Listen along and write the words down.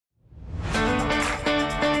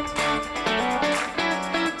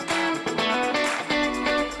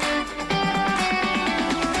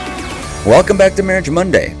Welcome back to Marriage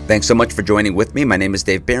Monday. Thanks so much for joining with me. My name is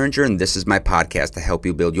Dave Barringer, and this is my podcast to help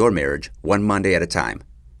you build your marriage one Monday at a time.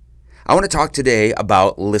 I want to talk today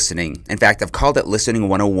about listening. In fact, I've called it Listening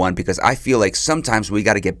 101 because I feel like sometimes we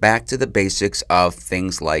got to get back to the basics of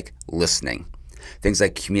things like listening, things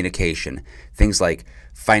like communication, things like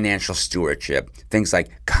financial stewardship, things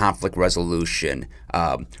like conflict resolution,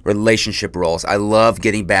 relationship roles. I love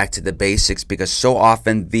getting back to the basics because so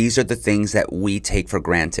often these are the things that we take for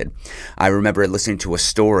granted. I remember listening to a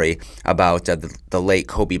story about the late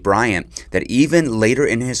Kobe Bryant, that even later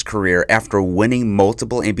in his career, after winning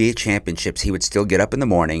multiple NBA championships, he would still get up in the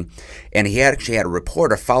morning, and he actually had a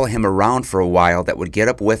reporter follow him around for a while that would get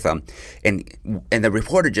up with him, and the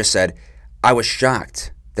reporter just said, "I was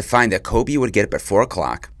shocked to find that Kobe would get up at 4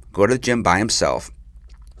 o'clock, go to the gym by himself,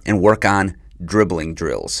 and work on dribbling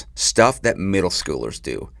drills, stuff that middle schoolers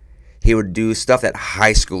do. He would do stuff that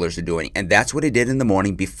high schoolers are doing, and that's what he did in the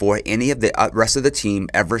morning before any of the rest of the team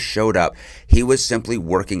ever showed up. He was simply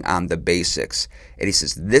working on the basics." And he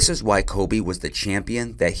says, this is why Kobe was the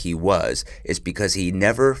champion that he was, is because he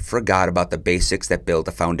never forgot about the basics that build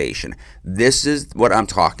a foundation. This is what I'm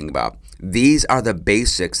talking about. These are the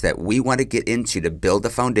basics that we want to get into to build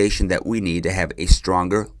the foundation that we need to have a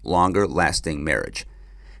stronger, longer lasting marriage.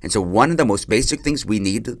 And so one of the most basic things we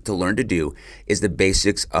need to learn to do is the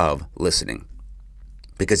basics of listening.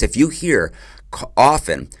 Because if you hear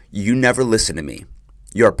often, "You never listen to me,"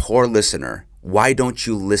 "You're a poor listener," "Why don't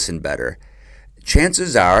you listen better?"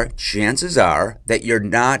 Chances are that you're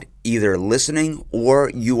not either listening or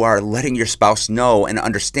you are letting your spouse know and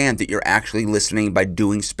understand that you're actually listening by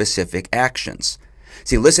doing specific actions.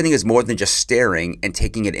 See, listening is more than just staring and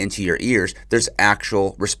taking it into your ears. There's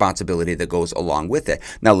actual responsibility that goes along with it.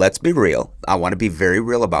 Now, let's be real. I want to be very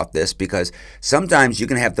real about this because sometimes you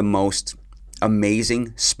can have the most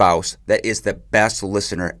amazing spouse that is the best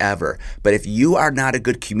listener ever. But if you are not a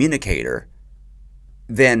good communicator,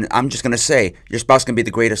 then I'm just going to say your spouse can be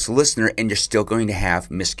the greatest listener and you're still going to have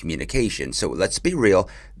miscommunication. So let's be real.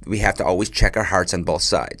 We have to always check our hearts on both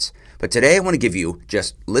sides. But today I want to give you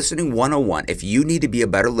just listening 101. If you need to be a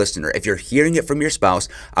better listener, if you're hearing it from your spouse,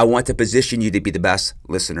 I want to position you to be the best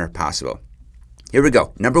listener possible. Here we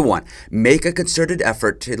go. Number 1, make a concerted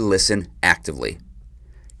effort to listen actively.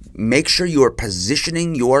 Make sure you are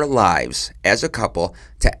positioning your lives as a couple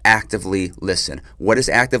to actively listen. What is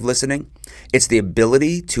active listening? It's the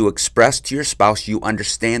ability to express to your spouse you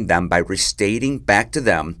understand them by restating back to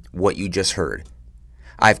them what you just heard.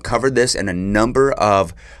 I've covered this in a number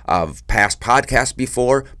of past podcasts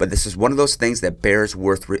before, but this is one of those things that it's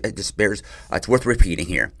worth repeating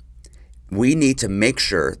here. We need to make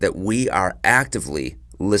sure that we are actively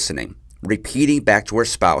listening, repeating back to our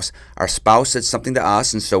spouse. Our spouse said something to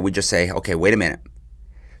us, and so we just say, "Okay, wait a minute.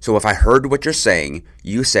 So if I heard what you're saying,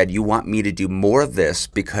 you said you want me to do more of this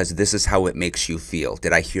because this is how it makes you feel.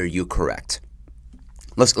 Did I hear you correct?"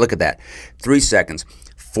 Let's look at that. 3 seconds.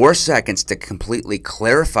 4 seconds to completely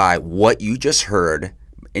clarify what you just heard,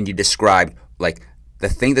 and you described like the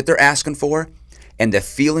thing that they're asking for and the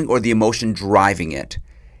feeling or the emotion driving it.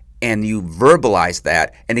 And you verbalize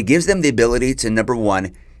that, and it gives them the ability to, number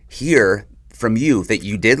 1, hear from you that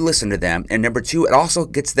you did listen to them, and number 2, it also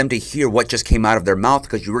gets them to hear what just came out of their mouth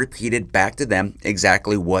because you repeated back to them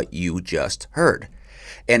exactly what you just heard.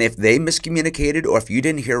 And if they miscommunicated or if you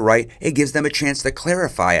didn't hear right, it gives them a chance to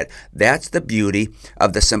clarify it. That's the beauty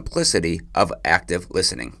of the simplicity of active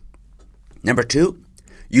listening. Number 2,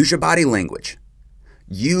 use your body language.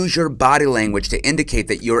 Use your body language to indicate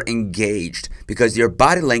that you're engaged, because your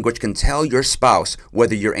body language can tell your spouse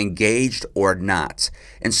whether you're engaged or not.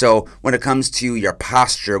 And so when it comes to your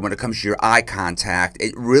posture, when it comes to your eye contact,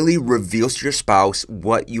 it really reveals to your spouse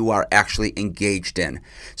what you are actually engaged in.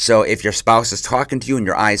 So if your spouse is talking to you and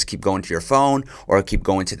your eyes keep going to your phone or keep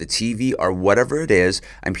going to the TV or whatever it is,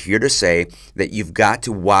 I'm here to say that you've got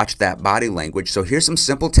to watch that body language. So here's some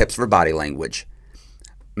simple tips for body language.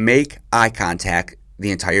 Make eye contact the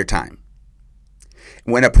entire time.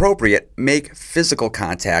 When appropriate, make physical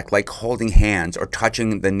contact like holding hands or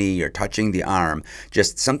touching the knee or touching the arm.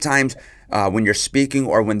 Just sometimes when you're speaking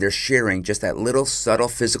or when they're sharing, just that little subtle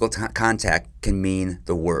physical contact can mean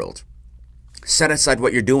the world. Set aside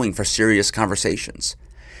what you're doing for serious conversations.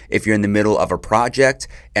 If you're in the middle of a project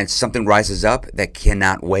and something rises up that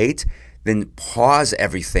cannot wait, then pause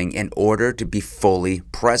everything in order to be fully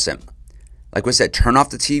present. Like we said, turn off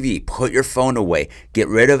the TV, put your phone away, get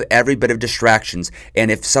rid of every bit of distractions.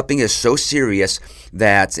 And if something is so serious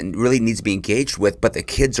that it really needs to be engaged with, but the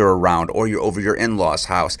kids are around or you're over your in-laws'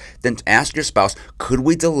 house, then ask your spouse, could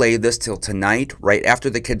we delay this till tonight, right after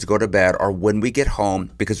the kids go to bed, or when we get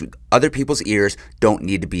home, because other people's ears don't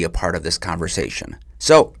need to be a part of this conversation.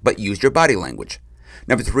 So, but use your body language.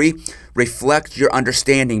 Number 3, reflect your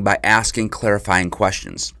understanding by asking clarifying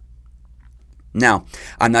questions. Now,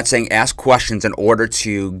 I'm not saying ask questions in order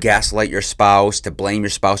to gaslight your spouse, to blame your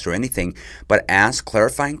spouse or anything, but ask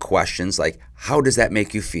clarifying questions like, how does that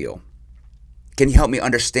make you feel? Can you help me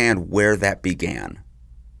understand where that began?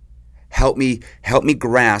 Help me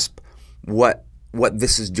grasp what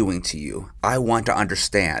this is doing to you. I want to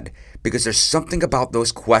understand, because there's something about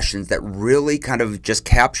those questions that really kind of just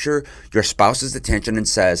capture your spouse's attention and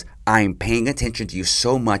says, I'm paying attention to you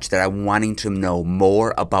so much that I'm wanting to know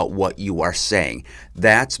more about what you are saying.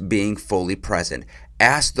 That's being fully present.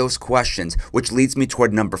 Ask those questions, which leads me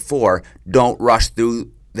toward number 4. Don't rush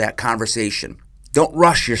through that conversation. Don't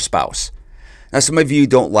rush your spouse. Now, some of you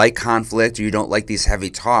don't like conflict or you don't like these heavy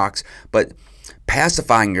talks, but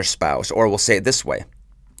pacifying your spouse, or we'll say it this way,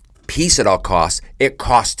 peace at all costs, it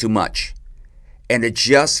costs too much. And to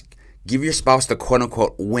just give your spouse the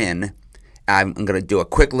quote-unquote win, I'm going to do a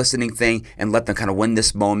quick listening thing and let them kind of win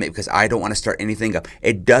this moment because I don't want to start anything up.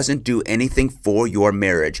 It doesn't do anything for your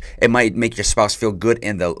marriage. It might make your spouse feel good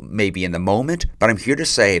maybe in the moment, but I'm here to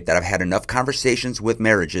say that I've had enough conversations with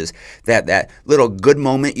marriages that little good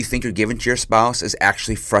moment you think you're giving to your spouse is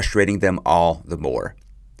actually frustrating them all the more.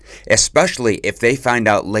 Especially if they find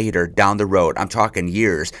out later down the road, I'm talking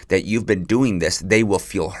years, that you've been doing this, they will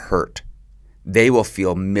feel hurt. They will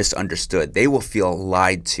feel misunderstood. They will feel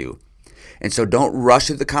lied to. And so don't rush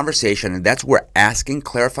through the conversation. And that's where asking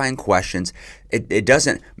clarifying questions, it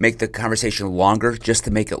doesn't make the conversation longer just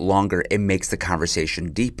to make it longer. It makes the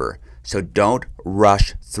conversation deeper. So don't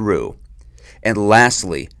rush through. And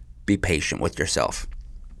lastly, be patient with yourself.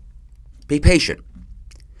 Be patient.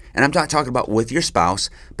 And I'm not talking about with your spouse,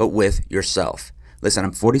 but with yourself. Listen,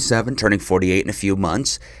 I'm 47, turning 48 in a few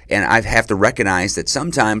months, and I have to recognize that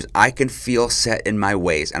sometimes I can feel set in my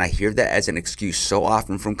ways, and I hear that as an excuse so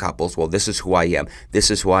often from couples. Well, this is who I am.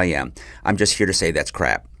 This is who I am. I'm just here to say that's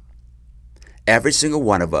crap. Every single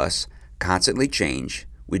one of us constantly change.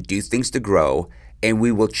 We do things to grow, and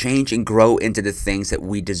we will change and grow into the things that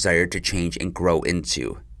we desire to change and grow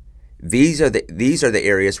into. These are the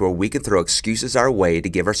areas where we can throw excuses our way to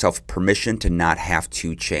give ourselves permission to not have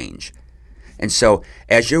to change. And so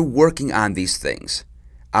as you're working on these things,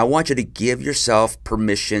 I want you to give yourself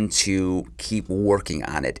permission to keep working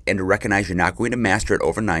on it and to recognize you're not going to master it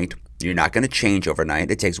overnight. You're not going to change overnight.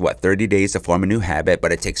 It takes, 30 days to form a new habit,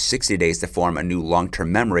 but it takes 60 days to form a new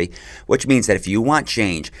long-term memory, which means that if you want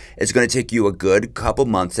change, it's going to take you a good couple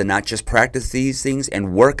months to not just practice these things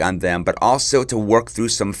and work on them, but also to work through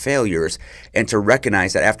some failures and to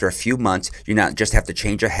recognize that after a few months, you not just have to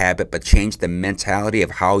change a habit, but change the mentality of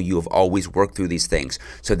how you have always worked through these things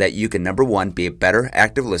so that you can, number 1, be a better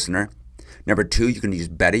active listener. Number 2, you can use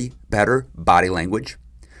better body language.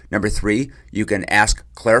 Number 3, you can ask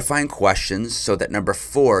clarifying questions so that number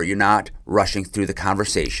 4, you're not rushing through the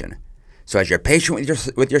conversation. So as you're patient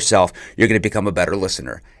with yourself, you're going to become a better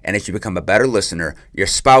listener. And as you become a better listener, your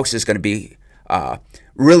spouse is going to be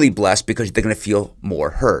really blessed because they're going to feel more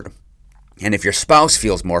heard. And if your spouse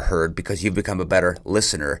feels more heard because you've become a better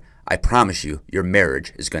listener, I promise you, your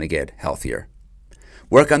marriage is going to get healthier.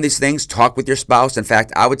 Work on these things, talk with your spouse. In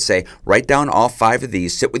fact, I would say write down all 5 of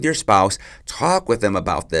these, sit with your spouse, talk with them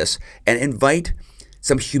about this, and invite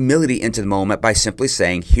some humility into the moment by simply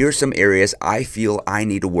saying, here's some areas I feel I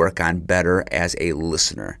need to work on better as a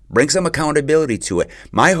listener. Bring some accountability to it.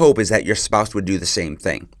 My hope is that your spouse would do the same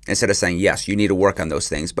thing. Instead of saying, yes, you need to work on those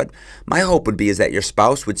things. But my hope would be is that your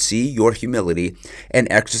spouse would see your humility and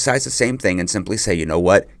exercise the same thing and simply say, you know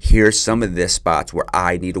what, here's some of the spots where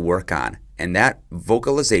I need to work on. And that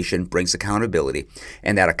vocalization brings accountability,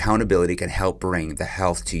 and that accountability can help bring the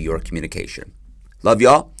health to your communication. Love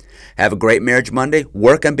y'all. Have a great Marriage Monday.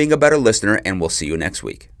 Work on being a better listener, and we'll see you next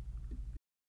week.